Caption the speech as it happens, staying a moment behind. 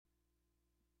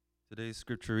Today's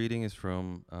scripture reading is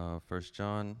from 1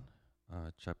 John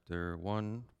chapter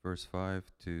 1, verse 5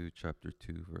 to chapter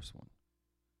 2, verse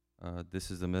 1.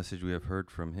 This is the message we have heard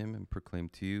from him and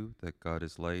proclaimed to you, that God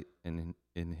is light and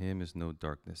in him is no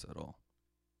darkness at all.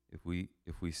 If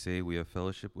we say we have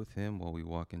fellowship with him while we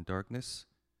walk in darkness,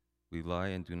 we lie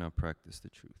and do not practice the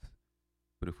truth.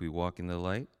 But if we walk in the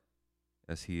light,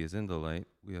 as he is in the light,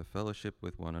 we have fellowship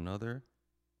with one another,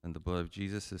 and the blood of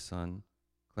Jesus, his Son,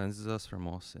 cleanses us from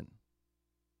all sin.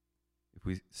 If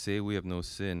we say we have no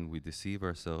sin, we deceive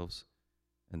ourselves,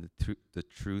 and the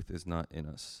truth is not in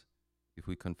us. If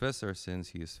we confess our sins,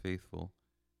 he is faithful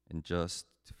and just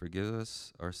to forgive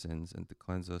us our sins and to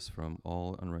cleanse us from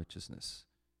all unrighteousness.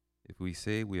 If we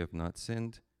say we have not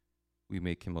sinned, we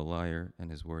make him a liar,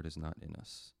 and his word is not in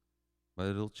us. My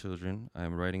little children, I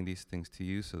am writing these things to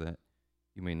you so that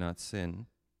you may not sin.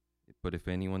 But if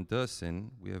anyone does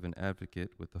sin, we have an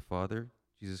advocate with the Father,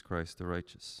 Jesus Christ the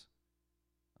righteous.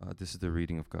 This is the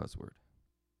reading of God's word.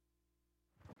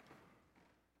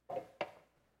 Well,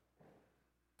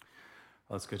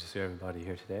 it's good to see everybody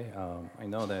here today. I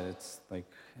know that it's like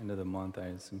end of the month.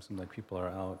 It seems like people are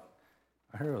out.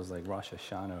 I heard it was like Rosh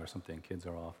Hashanah or something. Kids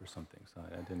are off or something, so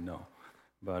I didn't know.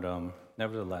 But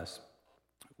nevertheless,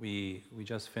 we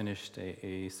just finished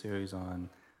a series on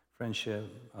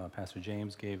friendship. Pastor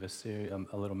James gave a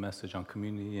little message on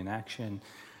community in action.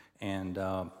 And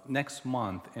next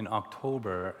month, in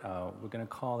October, we're going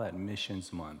to call that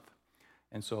Missions Month.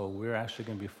 And so we're actually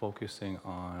going to be focusing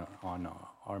on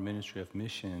our ministry of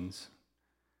missions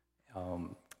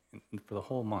for the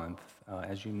whole month.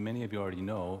 As many of you already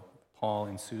know, Paul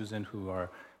and Susan, who are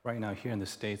right now here in the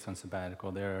States on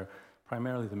sabbatical, they're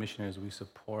primarily the missionaries we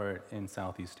support in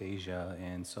Southeast Asia.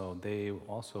 And so they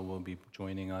also will be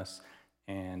joining us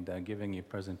and giving a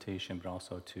presentation, but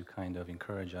also to kind of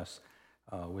encourage us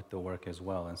with the work as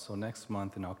well. And so next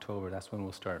month in October, that's when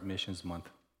we'll start Missions Month.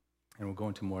 And we'll go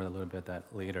into more a little bit of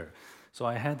that later. So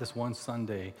I had this one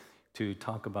Sunday to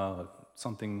talk about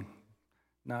something,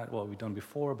 not what we've done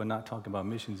before, but not talking about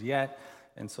missions yet.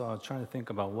 And so I was trying to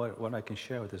think about what I can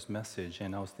share with this message.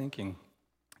 And I was thinking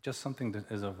just something that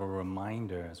is of a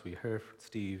reminder, as we heard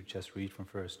Steve just read from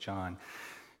 1 John,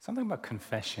 something about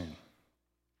confession.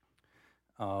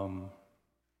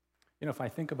 If I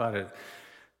think about it,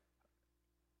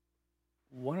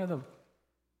 one of the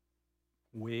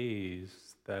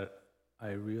ways that I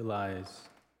realized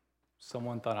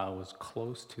someone thought I was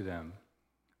close to them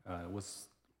was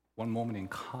one moment in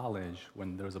college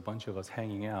when there was a bunch of us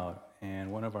hanging out, and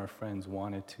one of our friends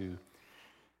wanted to,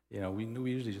 we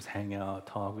usually just hang out,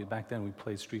 talk. Back then we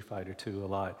played Street Fighter 2 a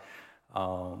lot.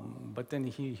 But then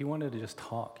he wanted to just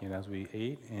talk, as we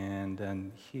ate, and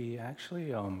then he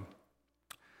actually,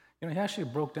 he actually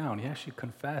broke down. He actually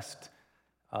confessed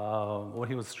what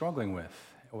he was struggling with,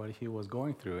 what he was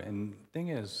going through. And the thing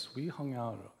is, we hung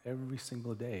out every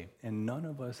single day, and none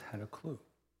of us had a clue.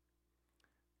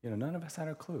 None of us had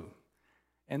a clue.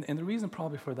 And the reason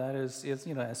probably for that is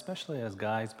especially as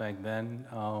guys back then,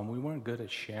 we weren't good at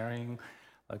sharing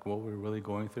like what we were really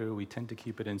going through. We tend to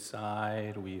keep it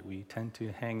inside. We tend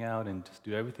to hang out and just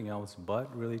do everything else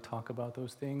but really talk about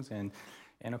those things.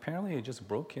 And apparently it just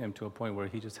broke him to a point where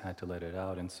he just had to let it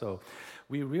out. And so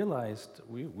we realized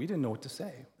we didn't know what to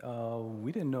say.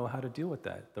 We didn't know how to deal with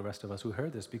that, the rest of us who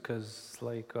heard this, because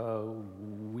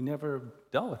we never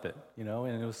dealt with it,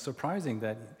 and it was surprising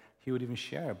that he would even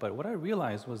share. But what I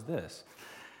realized was this: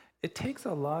 it takes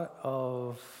a lot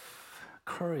of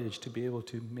courage to be able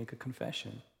to make a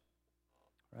confession,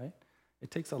 right?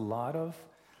 It takes a lot of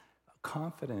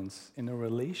confidence in a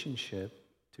relationship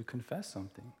to confess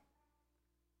something.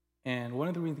 And one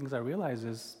of the real things I realized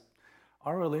is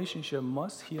our relationship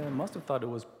he must have thought it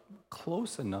was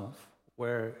close enough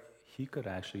where he could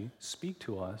actually speak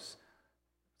to us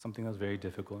something that was very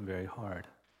difficult and very hard.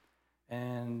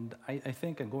 And I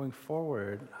think that going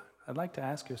forward, I'd like to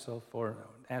ask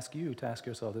you to ask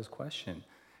yourself this question.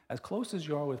 As close as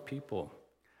you are with people,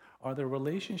 are there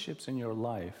relationships in your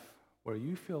life where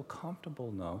you feel comfortable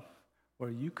enough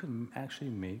where you can actually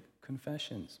make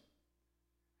confessions?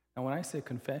 Now, when I say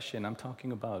confession, I'm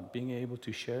talking about being able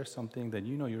to share something that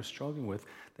you're struggling with,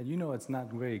 that it's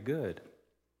not very good,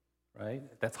 right?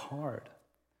 That's hard.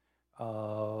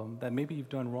 That maybe you've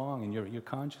done wrong and your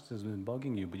conscience has been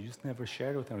bugging you, but you just never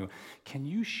shared it with anyone. Can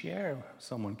you share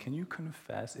someone? Can you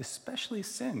confess, especially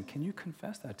sin? Can you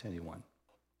confess that to anyone,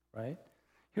 right?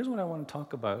 Here's what I want to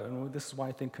talk about, and this is why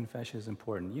I think confession is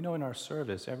important. In our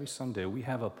service, every Sunday, we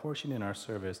have a portion in our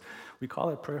service. We call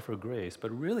it prayer for grace,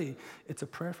 but really, it's a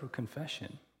prayer for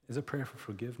confession. It's a prayer for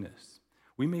forgiveness.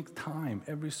 We make time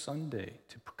every Sunday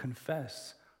to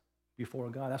confess before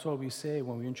God. That's what we say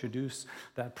when we introduce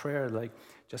that prayer, like,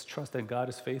 just trust that God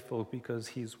is faithful because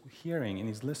he's hearing and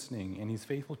he's listening and he's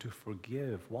faithful to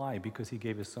forgive. Why? Because he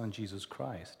gave his son, Jesus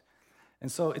Christ.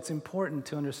 And so it's important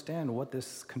to understand what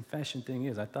this confession thing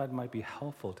is. I thought it might be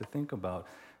helpful to think about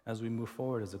as we move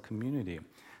forward as a community.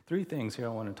 3 things here I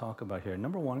want to talk about here.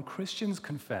 Number 1, Christians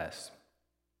confess.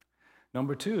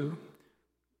 Number 2,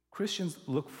 Christians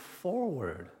look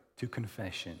forward to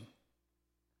confession.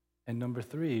 And number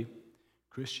 3,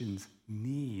 Christians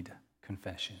need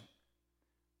confession.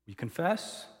 We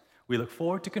confess, we look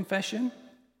forward to confession,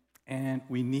 and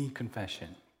we need confession.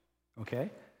 Okay?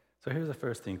 So here's the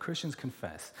first thing. Christians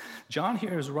confess. John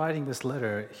here is writing this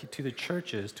letter to the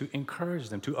churches to encourage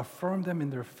them, to affirm them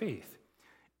in their faith.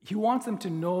 He wants them to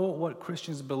know what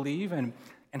Christians believe and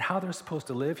how they're supposed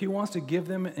to live. He wants to give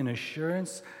them an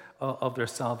assurance of their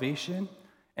salvation.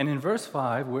 And in verse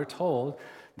 5, we're told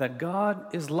that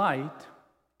God is light,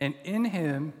 and in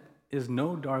him is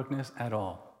no darkness at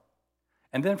all.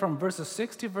 And then from verses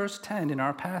 6 to verse 10 in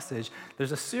our passage,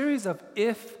 there's a series of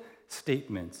if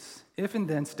statements, if and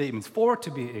then statements, 4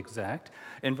 to be exact.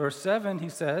 In verse 7, he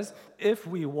says, if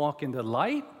we walk in the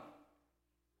light,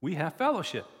 we have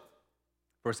fellowship.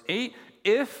 Verse 8,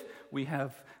 if we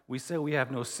say we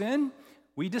have no sin,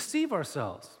 we deceive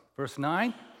ourselves. Verse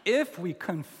 9, if we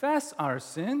confess our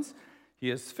sins, he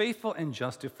is faithful and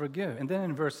just to forgive. And then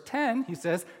in verse 10, he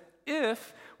says,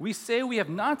 if we say we have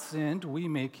not sinned, we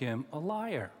make him a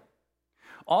liar.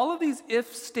 All of these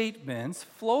if statements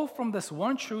flow from this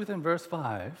one truth in verse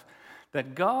 5,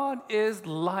 that God is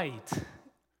light,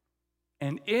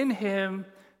 and in him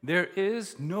there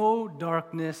is no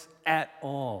darkness at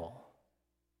all.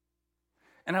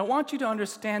 And I want you to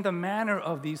understand the manner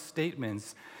of these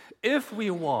statements. If we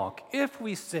walk, if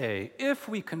we say, if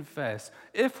we confess,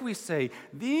 if we say,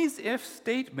 these if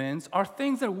statements are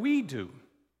things that we do,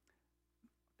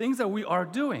 things that we are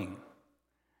doing.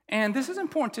 And this is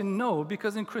important to know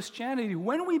because in Christianity,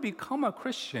 when we become a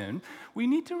Christian, we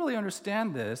need to really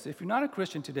understand this. If you're not a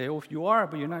Christian today, or if you are,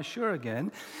 but you're not sure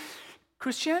again,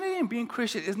 Christianity and being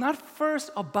Christian is not first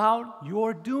about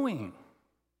your doing.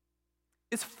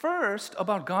 It's first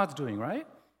about God's doing, right?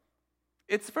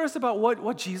 It's first about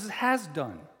what Jesus has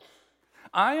done.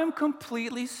 I am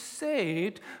completely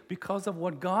saved because of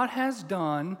what God has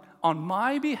done on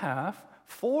my behalf,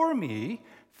 for me,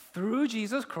 through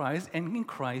Jesus Christ and in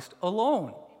Christ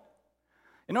alone.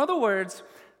 In other words,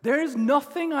 there is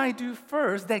nothing I do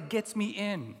first that gets me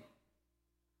in.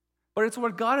 But it's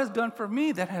what God has done for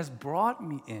me that has brought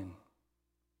me in.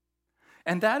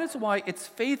 And that is why it's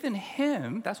faith in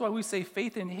him, that's why we say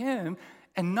faith in him,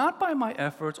 and not by my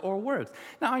efforts or works.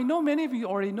 Now, I know many of you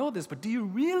already know this, but do you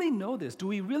really know this? Do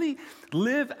we really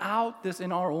live out this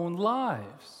in our own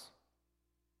lives?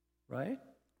 Right?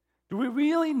 Do we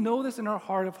really know this in our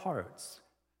heart of hearts?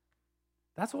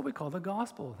 That's what we call the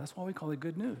gospel. That's why we call it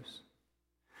good news.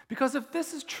 Because if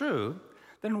this is true,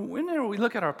 then when we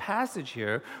look at our passage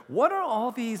here, what are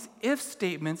all these if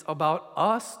statements about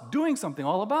us doing something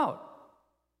all about?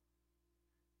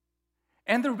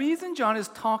 And the reason John is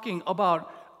talking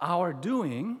about our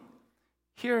doing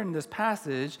here in this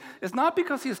passage is not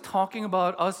because he's talking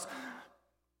about us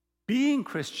being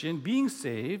Christian, being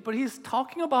saved, but he's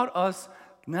talking about us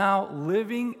now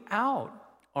living out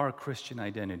our Christian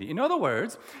identity. In other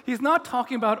words, he's not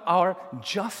talking about our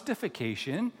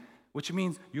justification, which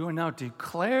means you are now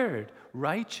declared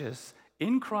righteous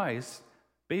in Christ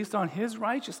based on his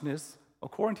righteousness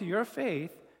according to your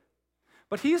faith.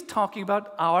 But he's talking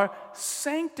about our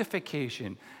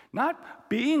sanctification, not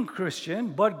being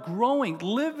Christian, but growing,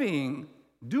 living,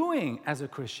 doing as a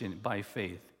Christian by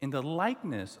faith in the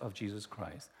likeness of Jesus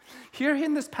Christ. Here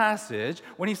in this passage,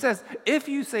 when he says, if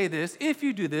you say this, if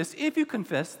you do this, if you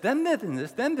confess, then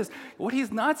this, then this, what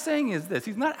he's not saying is this.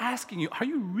 He's not asking you, are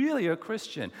you really a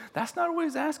Christian? That's not what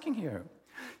he's asking here.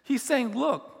 He's saying,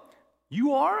 look,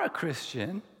 you are a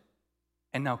Christian,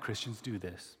 and now Christians do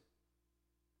this.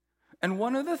 And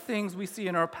one of the things we see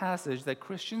in our passage that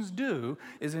Christians do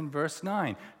is in verse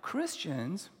 9.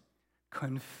 Christians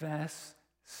confess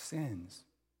sins.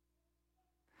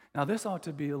 Now, this ought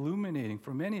to be illuminating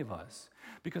for many of us,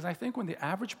 because I think when the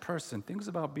average person thinks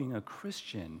about being a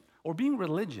Christian or being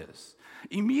religious,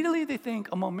 immediately they think,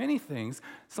 among many things,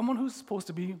 someone who's supposed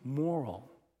to be moral,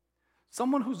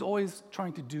 someone who's always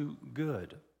trying to do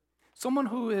good, someone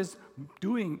who is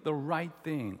doing the right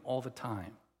thing all the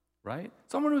time. Right?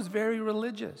 Someone who's very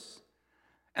religious.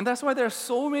 And that's why there are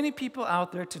so many people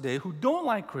out there today who don't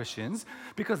like Christians,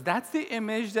 because that's the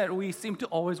image that we seem to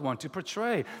always want to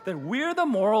portray, that we're the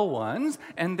moral ones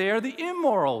and they're the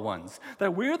immoral ones,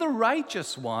 that we're the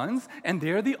righteous ones and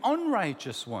they're the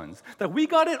unrighteous ones, that we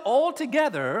got it all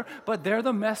together, but they're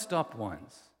the messed up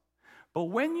ones. But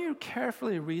when you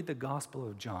carefully read the Gospel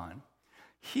of John,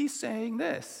 he's saying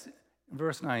this,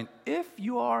 verse 9, if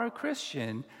you are a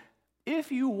Christian,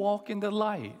 if you walk in the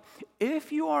light,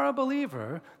 if you are a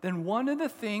believer, then one of the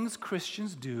things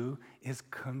Christians do is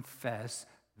confess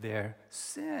their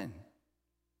sin.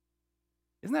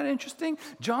 Isn't that interesting?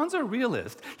 John's a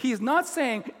realist. He's not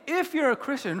saying, if you're a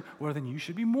Christian, well, then you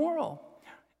should be moral.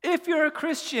 If you're a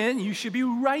Christian, you should be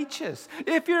righteous.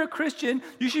 If you're a Christian,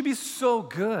 you should be so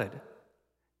good.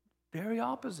 Very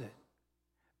opposite.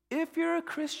 If you're a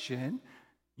Christian,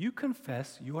 you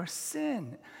confess your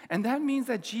sin. And that means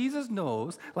that Jesus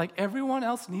knows, like everyone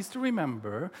else needs to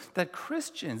remember, that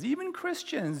Christians, even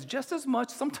Christians, just as much,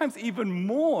 sometimes even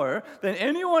more than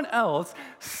anyone else,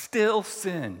 still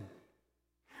sin.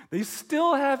 They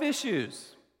still have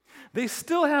issues. They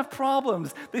still have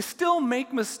problems. They still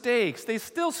make mistakes. They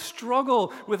still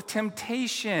struggle with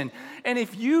temptation. And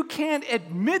if you can't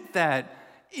admit that,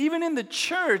 even in the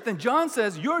church, then John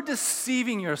says, you're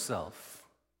deceiving yourself.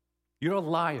 You're a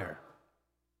liar.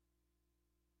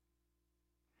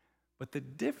 But the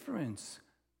difference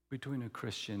between a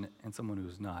Christian and someone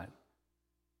who's not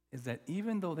is that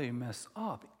even though they mess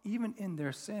up, even in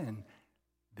their sin,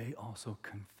 they also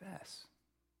confess.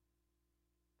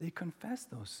 They confess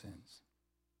those sins.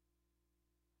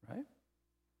 Right?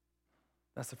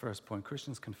 That's the first point.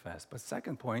 Christians confess. But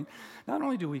second point, not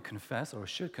only do we confess or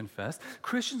should confess,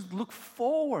 Christians look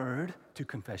forward to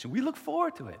confession. We look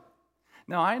forward to it.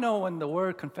 Now, I know when the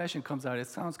word confession comes out, it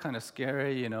sounds kind of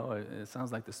scary, it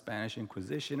sounds like the Spanish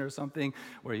Inquisition or something,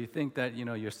 where you think that,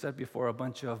 you're set before a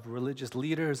bunch of religious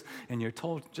leaders and you're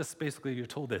told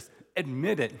this,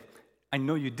 admit it, I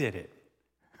know you did it,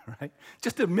 right?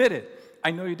 Just admit it, I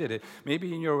know you did it.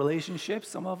 Maybe in your relationships,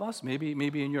 some of us,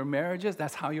 maybe in your marriages,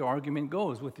 that's how your argument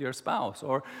goes with your spouse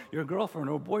or your girlfriend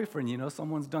or boyfriend.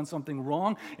 Someone's done something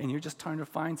wrong and you're just trying to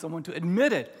find someone to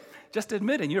admit it. Just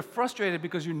admit it. You're frustrated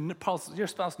because your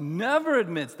spouse never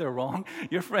admits they're wrong.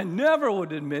 Your friend never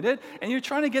would admit it. And you're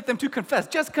trying to get them to confess.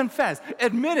 Just confess.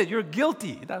 Admit it. You're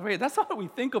guilty. That's what we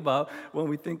think about when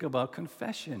we think about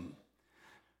confession.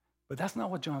 But that's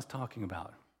not what John's talking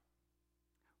about.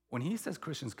 When he says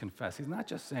Christians confess, he's not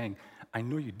just saying, I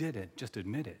know you did it, just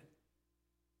admit it.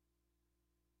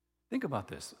 Think about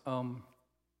this.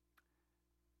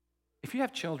 If you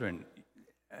have children,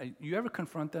 you ever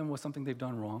confront them with something they've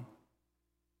done wrong?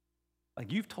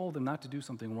 Like you've told them not to do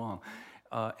something wrong,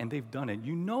 and they've done it.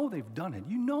 You know they've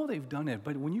done it.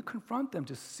 But when you confront them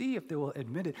to see if they will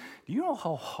admit it, do you know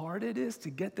how hard it is to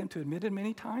get them to admit it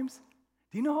many times?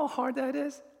 Do you know how hard that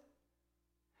is?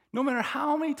 No matter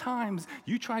how many times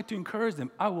you try to encourage them,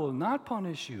 I will not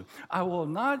punish you. I will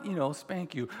not,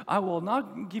 spank you. I will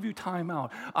not give you time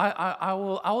out. I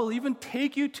will even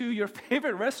take you to your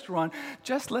favorite restaurant.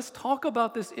 Just let's talk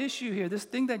about this issue here, this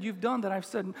thing that you've done that I've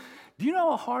said. Do you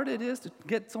know how hard it is to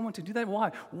get someone to do that?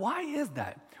 Why? Why is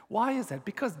that? Why is that?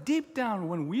 Because deep down,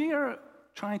 when we are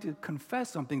trying to confess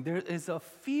something, there is a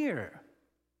fear.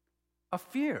 A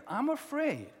fear. I'm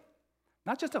afraid.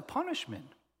 Not just a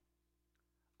punishment.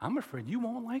 I'm afraid you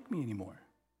won't like me anymore.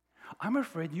 I'm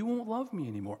afraid you won't love me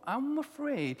anymore. I'm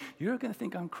afraid you're going to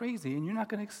think I'm crazy and you're not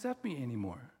going to accept me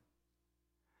anymore.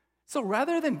 So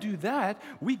rather than do that,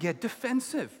 we get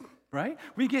defensive, right?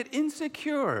 We get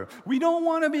insecure. We don't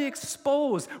want to be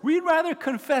exposed. We'd rather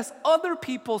confess other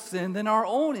people's sin than our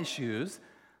own issues,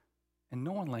 and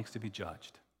no one likes to be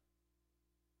judged.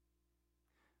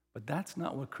 But that's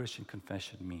not what Christian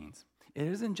confession means. It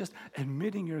isn't just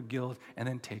admitting your guilt and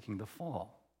then taking the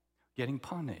fall. Getting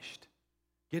punished,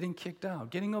 getting kicked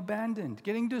out, getting abandoned,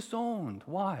 getting disowned.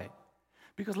 Why?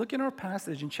 Because look in our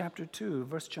passage in chapter 2,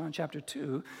 verse John chapter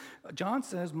 2, John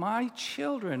says, my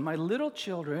children, my little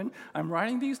children, I'm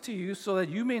writing these to you so that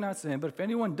you may not sin, but if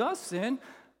anyone does sin,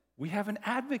 we have an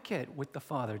advocate with the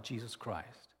Father, Jesus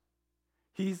Christ.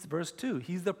 He's, verse 2,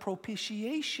 he's the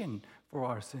propitiation for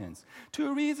our sins.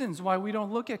 Two reasons why we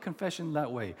don't look at confession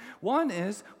that way. One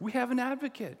is we have an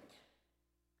advocate.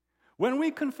 When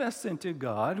we confess sin to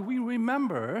God, we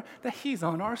remember that He's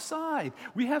on our side.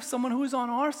 We have someone who is on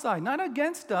our side, not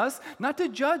against us, not to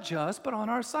judge us, but on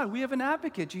our side. We have an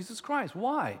advocate, Jesus Christ.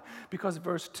 Why? Because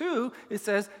verse 2, it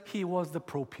says He was the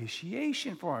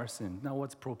propitiation for our sins. Now,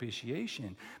 what's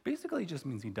propitiation? Basically, it just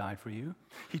means He died for you.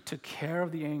 He took care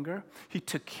of the anger. He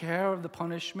took care of the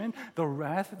punishment, the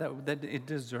wrath that it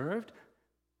deserved,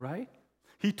 right?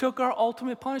 He took our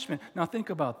ultimate punishment. Now think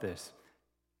about this.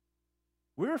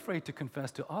 We're afraid to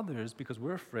confess to others because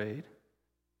we're afraid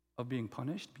of being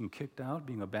punished, being kicked out,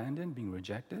 being abandoned, being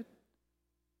rejected.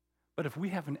 But if we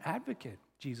have an advocate,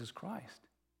 Jesus Christ,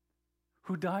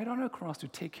 who died on a cross to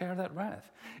take care of that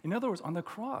wrath. In other words, on the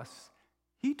cross,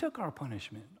 he took our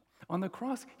punishment. On the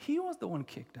cross, he was the one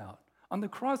kicked out. On the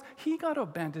cross, he got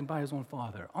abandoned by his own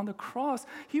father. On the cross,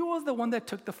 he was the one that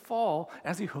took the fall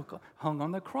as he hung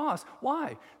on the cross.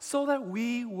 Why? So that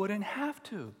we wouldn't have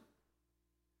to.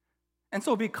 And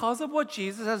so because of what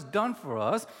Jesus has done for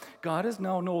us, God is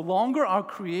now no longer our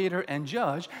creator and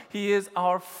judge. He is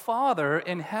our Father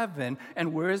in heaven,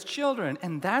 and we're his children.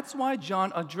 And that's why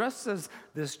John addresses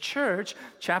this church,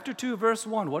 chapter 2, verse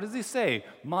 1. What does he say?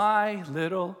 My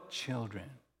little children.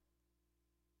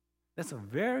 That's a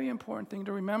very important thing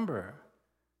to remember.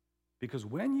 Because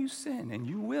when you sin, and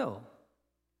you will,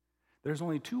 there's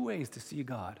only two ways to see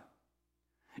God.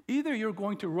 Either you're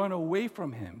going to run away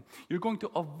from him, you're going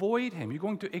to avoid him, you're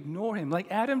going to ignore him,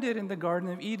 like Adam did in the Garden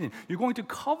of Eden. You're going to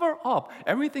cover up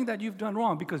everything that you've done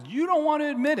wrong because you don't want to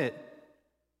admit it,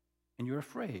 and you're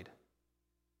afraid.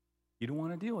 You don't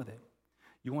want to deal with it.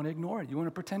 You want to ignore it. You want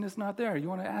to pretend it's not there. You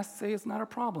want to say it's not a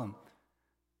problem.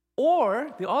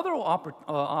 Or the other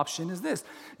option is this.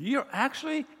 You're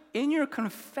actually, in your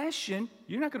confession,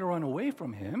 you're not going to run away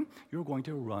from him. You're going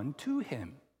to run to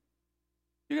him.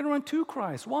 You're going to run to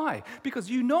Christ. Why? Because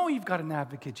you know you've got an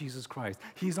advocate, Jesus Christ.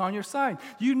 He's on your side.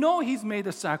 You know he's made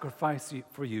the sacrifice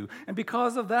for you. And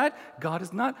because of that, God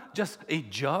is not just a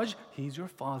judge. He's your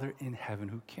Father in heaven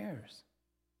who cares.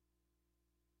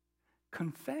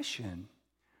 Confession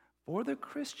for the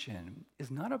Christian is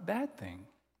not a bad thing.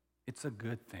 It's a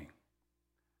good thing.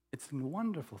 It's a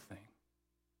wonderful thing.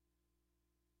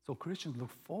 So Christians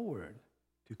look forward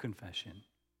to confession.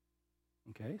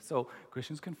 Okay, so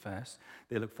Christians confess.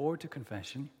 They look forward to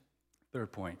confession.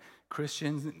 Third point,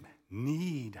 Christians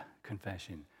need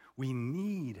confession. We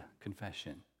need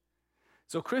confession.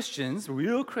 So Christians,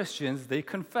 real Christians, they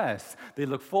confess. They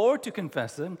look forward to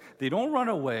confessing. They don't run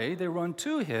away. They run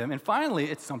to him. And finally,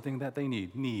 it's something that they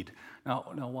need.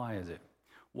 Now, why is it?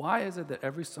 Why is it that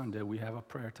every Sunday we have a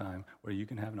prayer time where you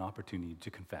can have an opportunity to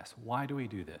confess? Why do we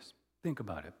do this? Think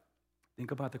about it.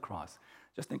 Think about the cross.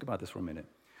 Just think about this for a minute.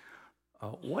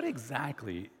 What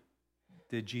exactly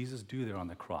did Jesus do there on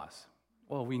the cross?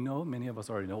 Well, we know, many of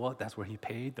us already know, well, that's where he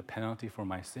paid the penalty for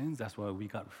my sins. That's why we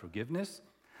got forgiveness.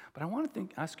 But I want to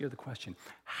ask you the question,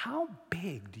 how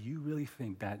big do you really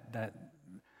think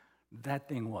that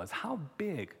thing was? How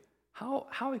big?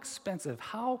 How expensive?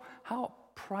 How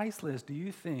priceless do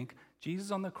you think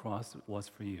Jesus on the cross was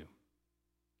for you?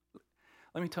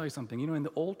 Let me tell you something. You know, in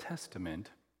the Old Testament,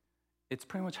 it's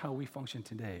pretty much how we function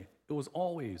today. It was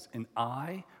always an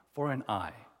eye for an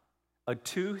eye, a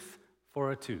tooth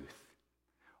for a tooth,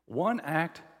 one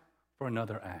act for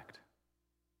another act.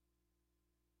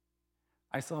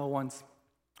 I saw once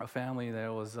a family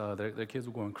that was, their kids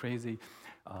were going crazy.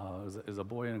 It was a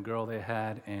boy and a girl they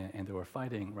had, and they were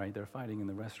fighting, right? They were fighting in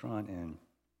the restaurant,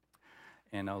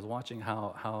 and I was watching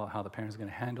how the parents are going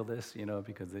to handle this, you know,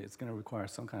 because it's going to require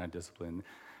some kind of discipline.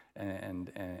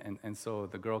 And so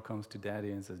the girl comes to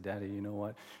daddy and says, Daddy, you know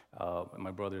what?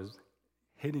 My brother's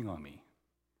hitting on me.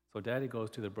 So daddy goes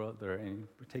to the brother and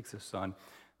he takes his son,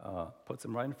 puts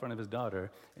him right in front of his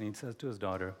daughter, and he says to his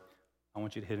daughter, I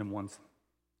want you to hit him once.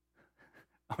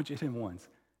 I want you to hit him once.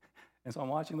 And so I'm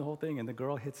watching the whole thing, and the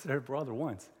girl hits her brother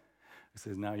once. He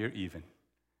says, now you're even.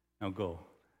 Now go,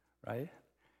 right?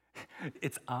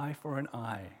 It's eye for an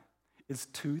eye. It's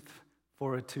tooth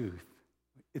for a tooth.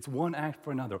 It's one act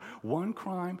for another, one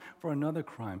crime for another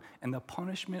crime, and the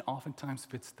punishment oftentimes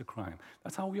fits the crime.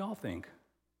 That's how we all think.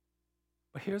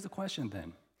 But here's the question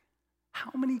then.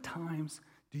 How many times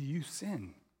do you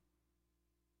sin?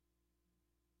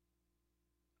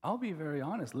 I'll be very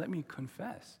honest. Let me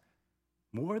confess.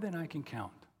 More than I can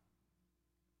count.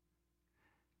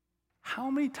 How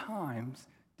many times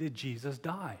did Jesus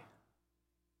die?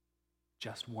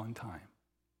 Just one time.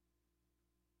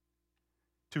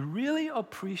 To really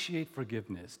appreciate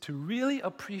forgiveness, to really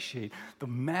appreciate the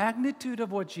magnitude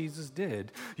of what Jesus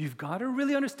did, you've got to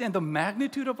really understand the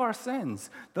magnitude of our sins,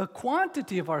 the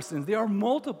quantity of our sins. They are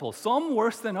multiple, some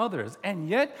worse than others. And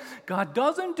yet, God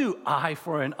doesn't do eye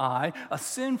for an eye, a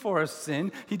sin for a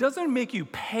sin. He doesn't make you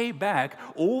pay back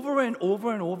over and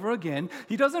over and over again.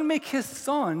 He doesn't make his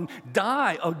son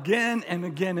die again and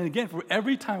again and again for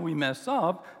every time we mess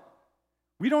up.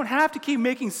 We don't have to keep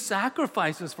making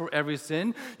sacrifices for every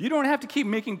sin. You don't have to keep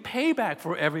making payback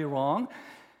for every wrong.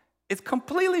 It's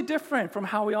completely different from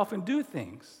how we often do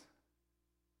things.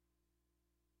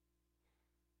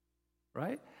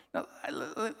 Right? Now,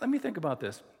 let me think about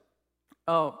this.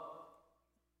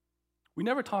 We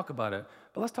never talk about it,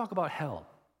 but let's talk about hell.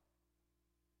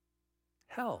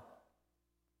 Hell.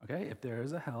 Okay, if there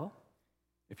is a hell,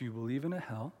 if you believe in a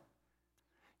hell,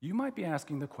 you might be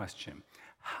asking the question,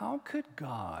 how could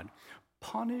God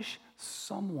punish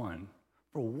someone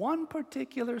for one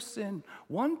particular sin,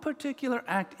 one particular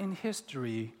act in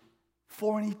history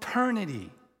for an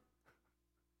eternity?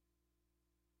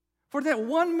 For that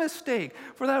one mistake,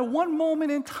 for that one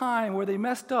moment in time where they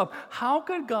messed up, how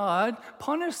could God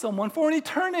punish someone for an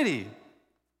eternity?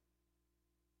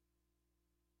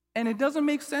 And it doesn't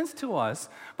make sense to us.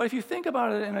 But if you think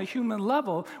about it in a human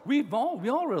level, we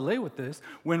all relate with this.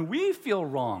 When we feel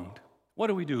wronged, what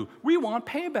do? We want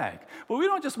payback. But we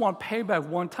don't just want payback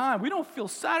one time. We don't feel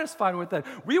satisfied with that.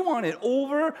 We want it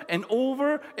over and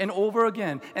over and over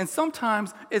again. And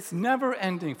sometimes it's never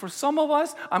ending. For some of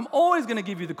us, I'm always going to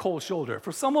give you the cold shoulder.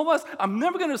 For some of us, I'm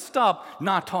never going to stop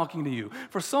not talking to you.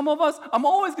 For some of us, I'm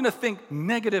always going to think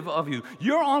negative of you.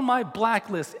 You're on my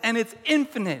blacklist, and it's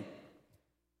infinite.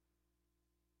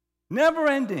 Never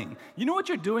ending. You know what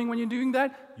you're doing when you're doing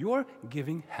that? You're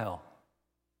giving hell.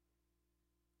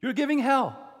 You're giving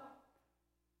hell.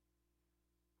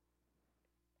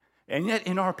 And yet,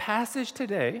 in our passage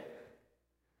today,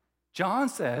 John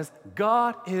says,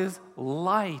 God is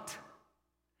light.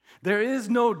 There is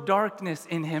no darkness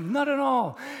in him, not at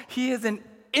all. He is an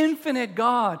infinite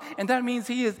God, and that means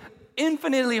he is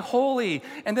infinitely holy.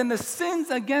 And then the sins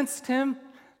against him,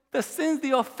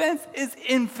 the offense is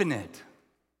infinite.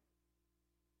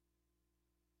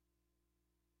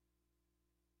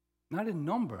 Not in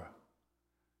number,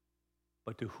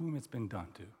 but to whom it's been done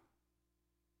to.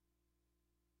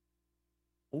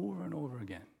 Over and over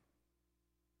again.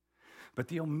 But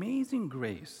the amazing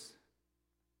grace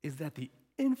is that the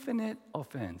infinite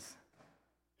offense,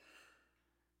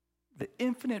 the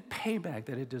infinite payback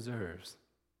that it deserves,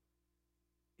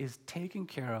 is taken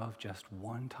care of just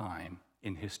one time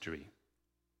in history.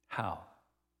 How?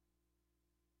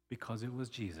 Because it was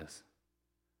Jesus,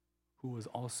 who was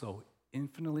also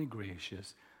infinitely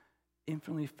gracious,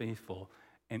 infinitely faithful,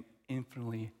 and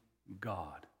infinitely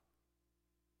God,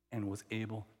 and was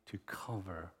able to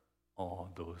cover all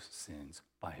those sins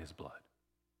by his blood.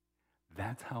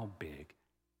 That's how big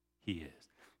he is.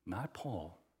 Not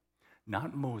Paul,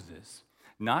 not Moses,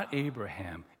 not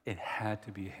Abraham. It had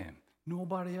to be him.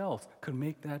 Nobody else could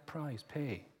make that price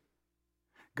pay.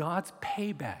 God's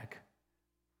payback,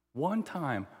 one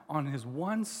time on his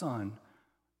one son,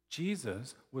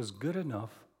 Jesus, was good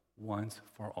enough once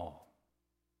for all.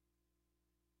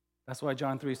 That's why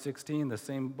John 3:16, the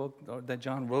same book that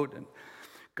John wrote,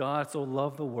 God so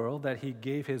loved the world that he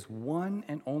gave his one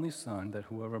and only Son, that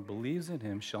whoever believes in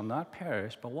him shall not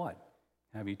perish, but what?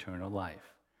 Have eternal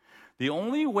life. The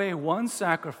only way one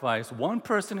sacrifice, one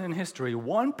person in history,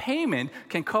 one payment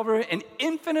can cover an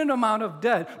infinite amount of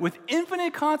debt with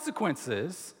infinite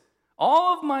consequences,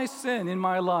 all of my sin in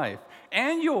my life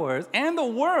and yours and the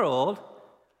world,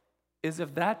 is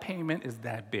if that payment is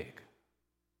that big.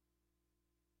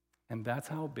 And that's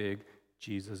how big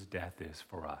Jesus' death is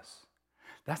for us.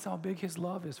 That's how big his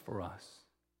love is for us.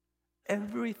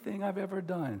 Everything I've ever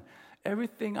done,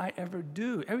 everything I ever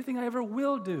do, everything I ever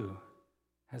will do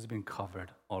has been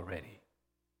covered already.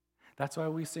 That's why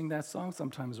we sing that song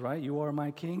sometimes, right? You are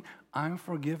my king. I'm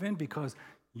forgiven because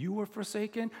you were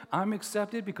forsaken. I'm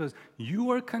accepted because you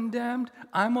were condemned.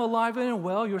 I'm alive and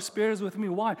well. Your spirit is with me.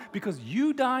 Why? Because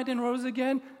you died and rose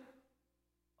again.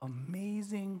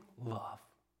 Amazing love.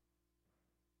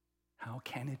 How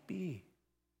can it be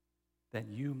that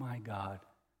you, my God,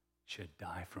 should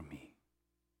die for me?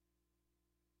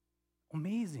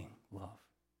 Amazing love.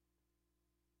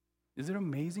 Is it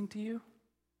amazing to you?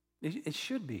 It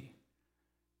should be.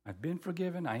 I've been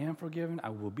forgiven, I am forgiven, I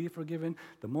will be forgiven.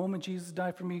 The moment Jesus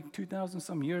died for me 2,000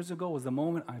 some years ago was the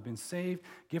moment I've been saved,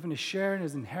 given a share in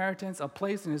his inheritance, a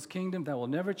place in his kingdom that will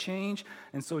never change.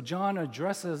 And so John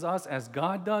addresses us as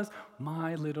God does,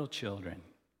 my little children.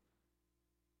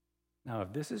 Now,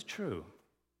 if this is true,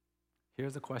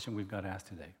 here's the question we've got to ask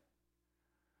today.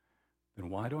 Then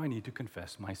why do I need to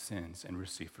confess my sins and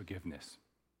receive forgiveness?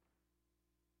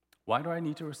 Why do I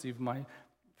need to receive my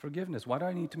forgiveness? Why do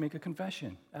I need to make a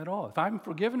confession at all? If I'm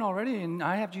forgiven already and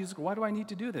I have Jesus, why do I need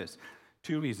to do this?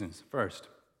 2 reasons. First,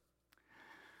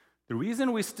 the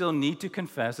reason we still need to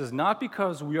confess is not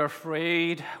because we are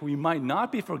afraid we might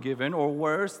not be forgiven, or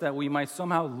worse, that we might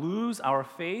somehow lose our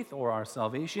faith or our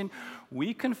salvation.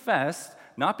 We confess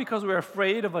not because we're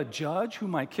afraid of a judge who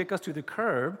might kick us to the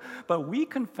curb, but we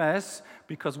confess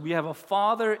because we have a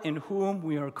Father in whom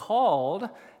we are called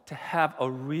to have a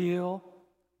real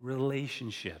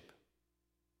relationship.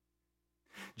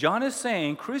 John is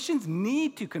saying Christians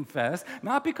need to confess,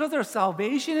 not because their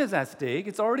salvation is at stake,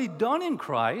 it's already done in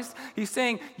Christ. He's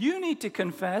saying you need to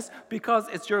confess because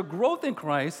it's your growth in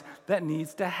Christ that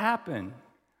needs to happen.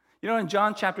 You know, in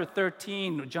John chapter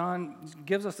 13, John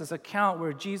gives us this account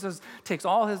where Jesus takes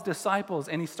all his disciples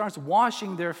and he starts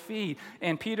washing their feet.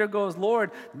 And Peter goes, Lord,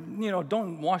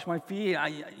 don't wash my feet.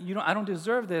 I don't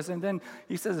deserve this. And then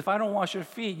he says, if I don't wash your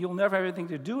feet, you'll never have anything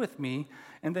to do with me.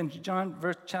 And then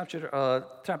chapter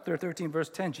 13, verse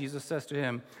 10, Jesus says to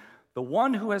him, the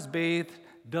one who has bathed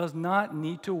does not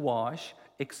need to wash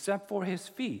except for his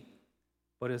feet,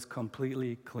 but is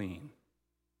completely clean.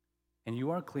 And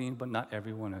you are clean, but not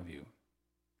every one of you.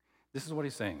 This is what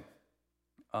he's saying.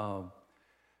 When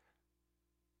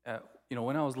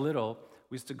I was little,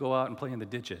 we used to go out and play in the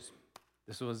ditches.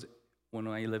 This was when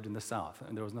I lived in the South,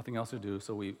 and there was nothing else to do,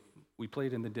 so we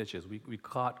played in the ditches. We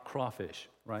caught crawfish,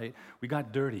 right? We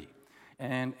got dirty.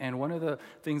 And one of the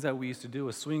things that we used to do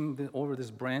was swing over this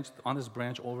branch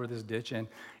over this ditch,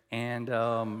 and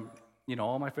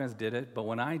all my friends did it, but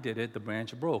when I did it, the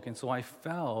branch broke. And so I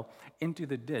fell into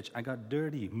the ditch. I got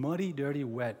dirty, muddy, dirty,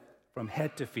 wet from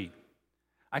head to feet.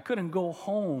 I couldn't go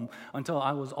home until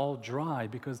I was all dry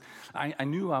because I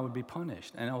knew I would be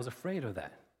punished, and I was afraid of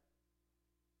that.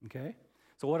 Okay?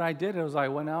 So what I did was I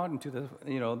went out into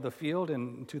the field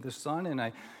and into the sun,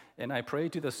 and I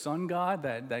prayed to the sun god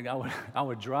that I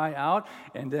would dry out.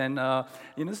 And then,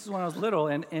 this is when I was little,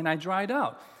 and I dried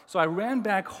out. So I ran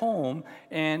back home,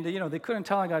 and, they couldn't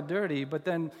tell I got dirty. But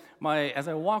then as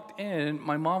I walked in,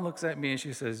 my mom looks at me, and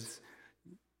she says,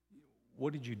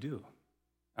 what did you do?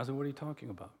 I said, what are you talking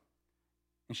about?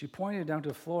 And she pointed down to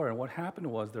the floor, and what happened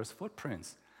was there's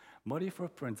footprints, muddy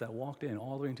footprints that walked in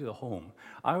all the way into the home.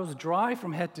 I was dry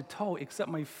from head to toe, except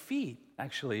my feet,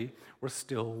 actually, were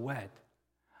still wet.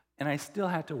 And I still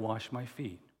had to wash my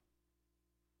feet.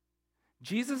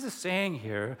 Jesus is saying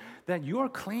here that you are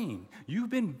clean.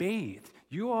 You've been bathed.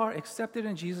 You are accepted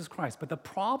in Jesus Christ. But the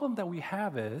problem that we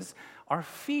have is our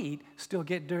feet still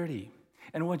get dirty.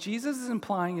 And what Jesus is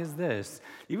implying is this: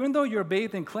 even though you're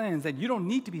bathed and cleansed, that you don't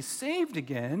need to be saved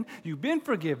again, you've been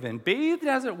forgiven, bathed,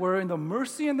 as it were, in the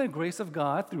mercy and the grace of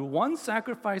God through one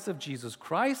sacrifice of Jesus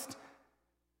Christ.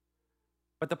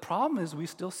 But the problem is we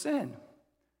still sin.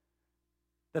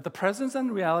 That the presence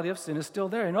and reality of sin is still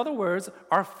there. In other words,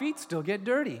 our feet still get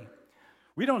dirty.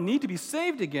 We don't need to be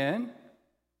saved again,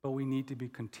 but we need to be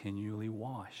continually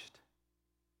washed.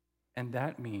 And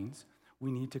that means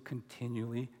we need to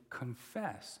continually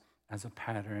confess as a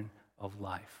pattern of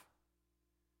life.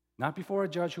 Not before a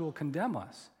judge who will condemn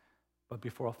us, but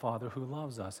before a Father who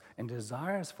loves us and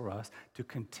desires for us to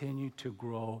continue to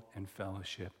grow in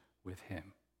fellowship with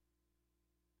Him.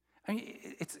 I mean,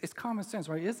 it's common sense,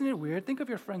 right? Isn't it weird? Think of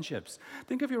your friendships.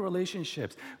 Think of your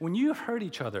relationships. When you've hurt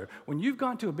each other, when you've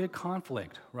gone to a big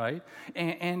conflict, right?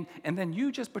 And then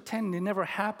you just pretend it never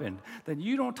happened. That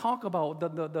you don't talk about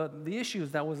the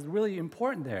issues that was really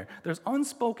important there. There's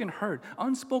unspoken hurt,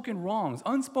 unspoken wrongs,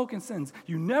 unspoken sins.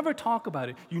 You never talk about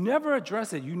it. You never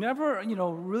address it. You never,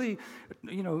 really,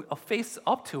 face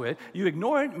up to it. You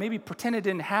ignore it, maybe pretend it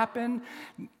didn't happen.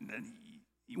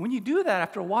 When you do that,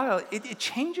 after a while, it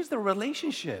changes the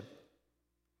relationship.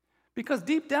 Because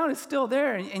deep down, it's still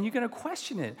there, and you're going to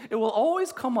question it. It will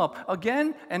always come up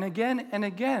again and again and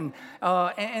again.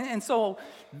 So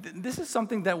this is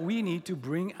something that we need to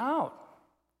bring out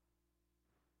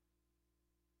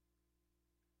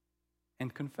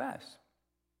and confess.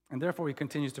 And therefore, He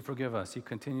continues to forgive us. He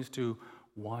continues to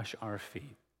wash our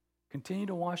feet. Continue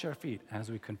to wash our feet as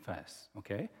we confess,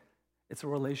 okay? It's a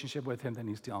relationship with Him that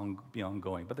needs to be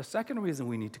ongoing. But the second reason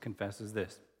we need to confess is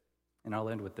this, and I'll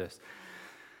end with this.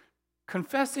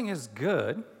 Confessing is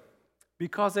good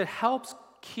because it helps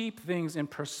keep things in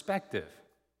perspective.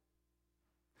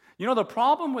 The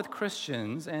problem with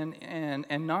Christians and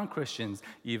non-Christians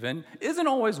even isn't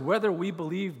always whether we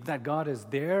believe that God is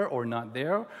there or not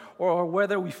there, or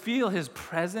whether we feel His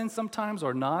presence sometimes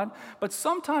or not. But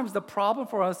sometimes the problem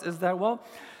for us is that,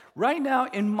 right now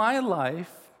in my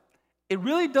life, it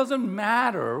really doesn't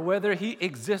matter whether He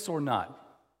exists or not.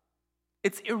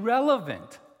 It's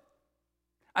irrelevant.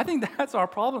 I think that's our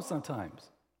problem sometimes.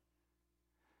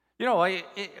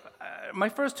 My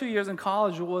first 2 years in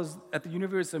college was at the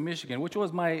University of Michigan, which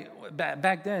was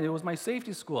back then, it was my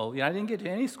safety school. I didn't get to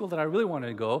any school that I really wanted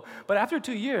to go. But after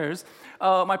 2 years,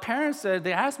 my parents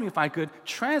they asked me if I could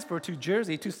transfer to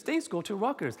Jersey, to state school, to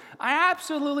Rutgers. I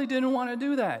absolutely didn't want to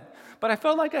do that. But I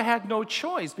felt like I had no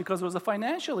choice because there was a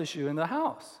financial issue in the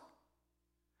house.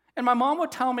 And my mom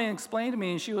would tell me and explain to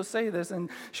me, and she would say this, and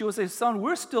she would say, son,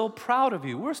 we're still proud of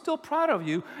you. We're still proud of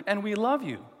you, and we love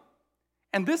you.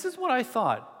 And this is what I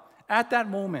thought. at that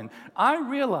moment, I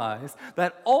realized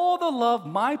that all the love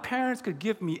my parents could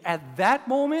give me at that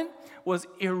moment was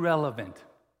irrelevant.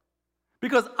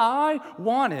 Because I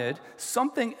wanted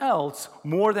something else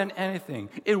more than anything.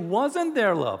 It wasn't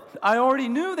their love. I already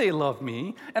knew they loved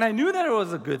me, and I knew that it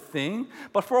was a good thing.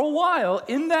 But for a while,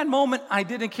 in that moment, I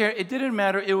didn't care. It didn't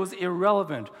matter. It was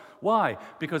irrelevant. Why?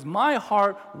 Because my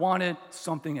heart wanted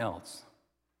something else.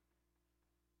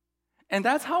 And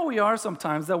that's how we are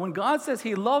sometimes, that when God says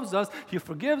He loves us, He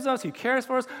forgives us, He cares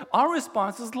for us, our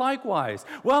response is likewise.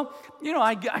 Well,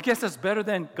 I guess that's better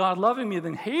than God loving me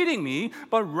than hating me,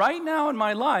 but right now in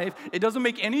my life, it doesn't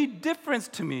make any difference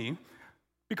to me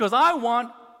because I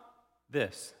want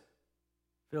this.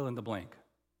 Fill in the blank.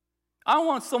 I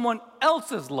want someone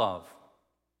else's love.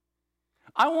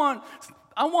 I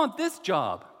want this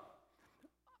job.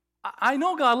 I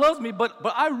know God loves me, but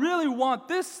I really want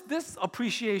this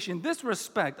appreciation, this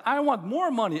respect. I want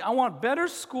more money. I want better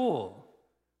school.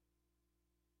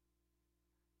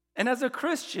 And as a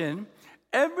Christian,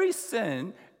 every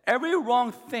sin, every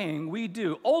wrong thing we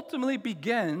do ultimately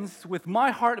begins with my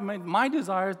heart and my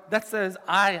desire that says,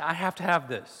 I have to have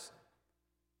this.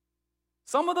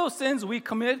 Some of those sins we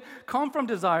commit come from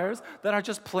desires that are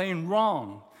just plain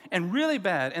wrong and really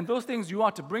bad, and those things you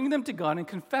ought to bring them to God and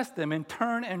confess them and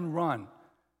turn and run.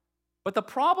 But the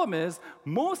problem is,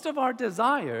 most of our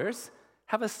desires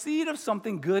have a seed of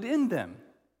something good in them.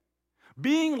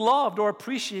 Being loved or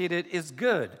appreciated is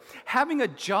good. Having a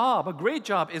job, a great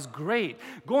job, is great.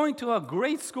 Going to a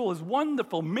great school is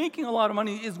wonderful. Making a lot of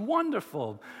money is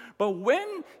wonderful. But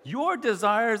when your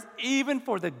desires, even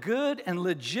for the good and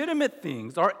legitimate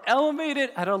things, are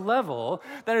elevated at a level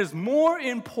that is more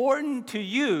important to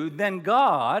you than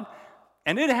God,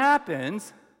 and it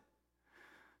happens,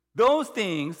 those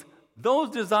things, those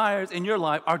desires in your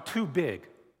life are too big,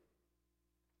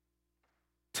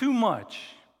 too much.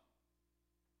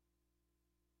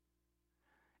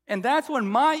 And that's when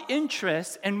my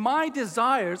interests and my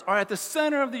desires are at the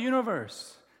center of the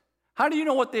universe. How do you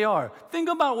know what they are? Think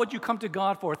about what you come to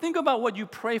God for. Think about what you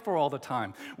pray for all the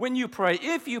time. When you pray,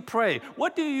 if you pray,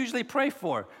 what do you usually pray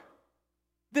for?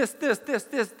 This.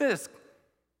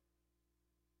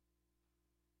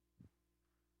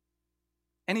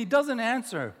 And He doesn't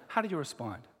answer. How do you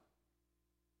respond?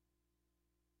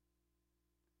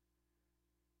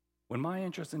 When my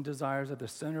interests and desires are at the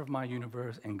center of my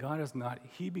universe and God is not,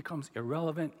 He becomes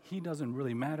irrelevant. He doesn't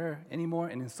really matter anymore.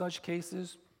 And in such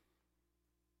cases,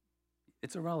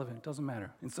 it's irrelevant. It doesn't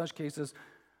matter. In such cases,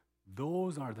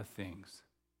 those are the things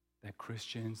that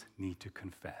Christians need to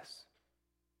confess.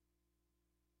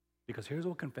 Because here's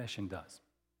what confession does.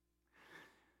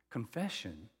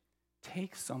 Confession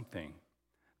takes something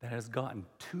that has gotten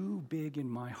too big in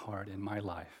my heart, in my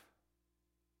life,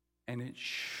 and it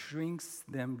shrinks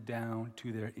them down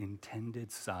to their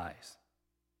intended size.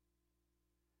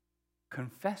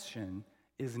 Confession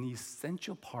is an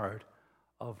essential part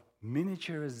of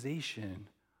miniaturization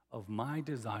of my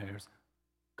desires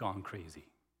gone crazy.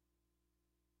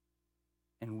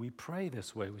 And we pray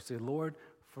this way. We say, Lord,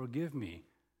 forgive me.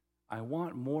 I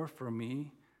want more for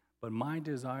me, but my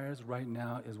desires right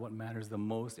now is what matters the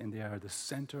most, and they are the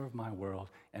center of my world.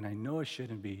 And I know it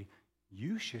shouldn't be.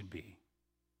 You should be.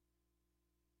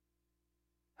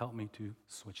 Help me to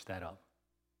switch that up.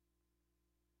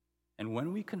 And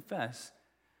when we confess,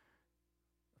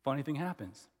 a funny thing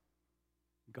happens.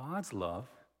 God's love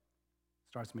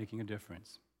starts making a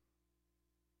difference.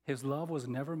 His love was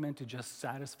never meant to just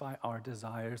satisfy our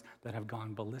desires that have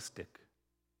gone ballistic.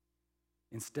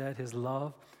 Instead, His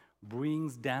love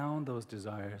brings down those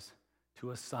desires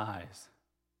to a size,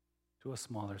 to a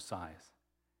smaller size,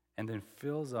 and then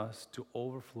fills us to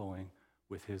overflowing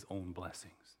with His own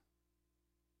blessings.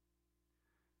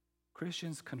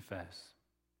 Christians confess.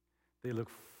 They look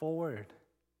forward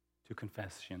to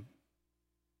confession,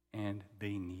 and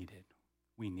they need it.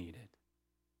 We need it.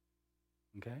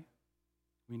 Okay?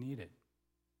 We need it.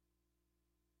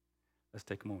 Let's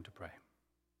take a moment to pray.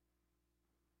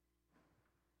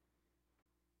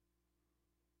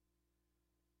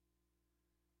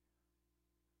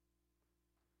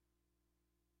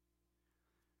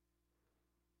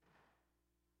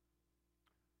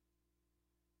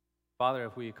 Father,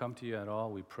 if we come to you at all,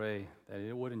 we pray that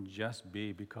it wouldn't just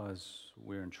be because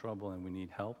we're in trouble and we need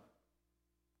help,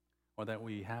 or that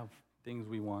we have things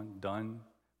we want done,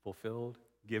 fulfilled,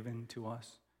 given to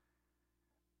us.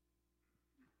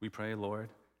 We pray, Lord,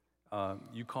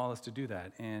 you call us to do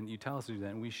that, and you tell us to do that,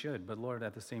 and we should. But Lord,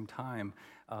 at the same time,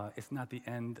 it's not the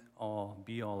end-all,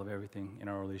 be-all of everything in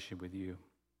our relationship with you.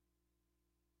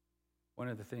 One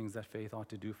of the things that faith ought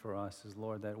to do for us is,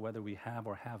 Lord, that whether we have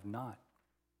or have not,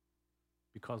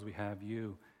 because we have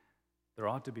you, there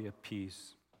ought to be a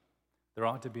peace. There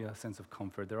ought to be a sense of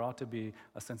comfort. There ought to be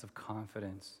a sense of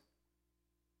confidence,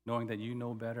 knowing that you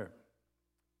know better,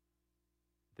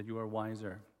 that you are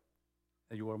wiser,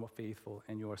 that you are more faithful,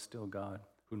 and you are still God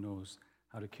who knows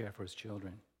how to care for his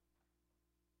children.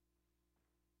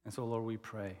 And so, Lord, we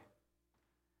pray,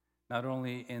 not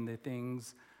only in the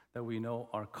things that we know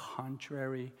are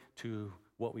contrary to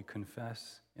what we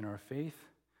confess in our faith,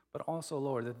 but also,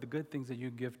 Lord, that the good things that you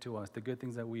give to us, the good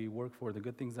things that we work for, the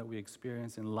good things that we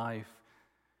experience in life,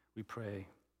 we pray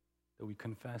that we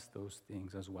confess those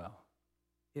things as well.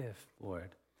 If, Lord,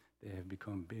 they have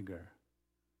become bigger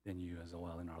than you as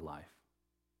well in our life.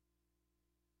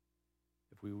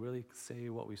 If we really say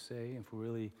what we say, if we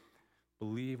really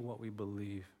believe what we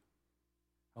believe,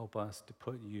 help us to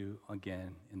put you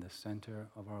again in the center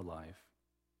of our life.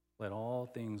 Let all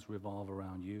things revolve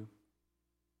around you.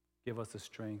 Give us the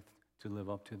strength to live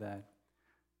up to that.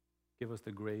 Give us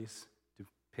the grace to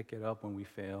pick it up when we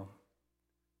fail.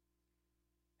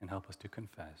 And help us to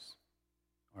confess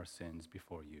our sins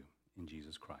before you in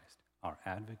Jesus Christ, our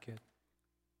advocate,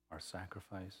 our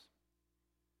sacrifice,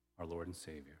 our Lord and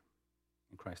Savior.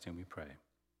 In Christ's name we pray.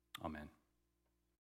 Amen.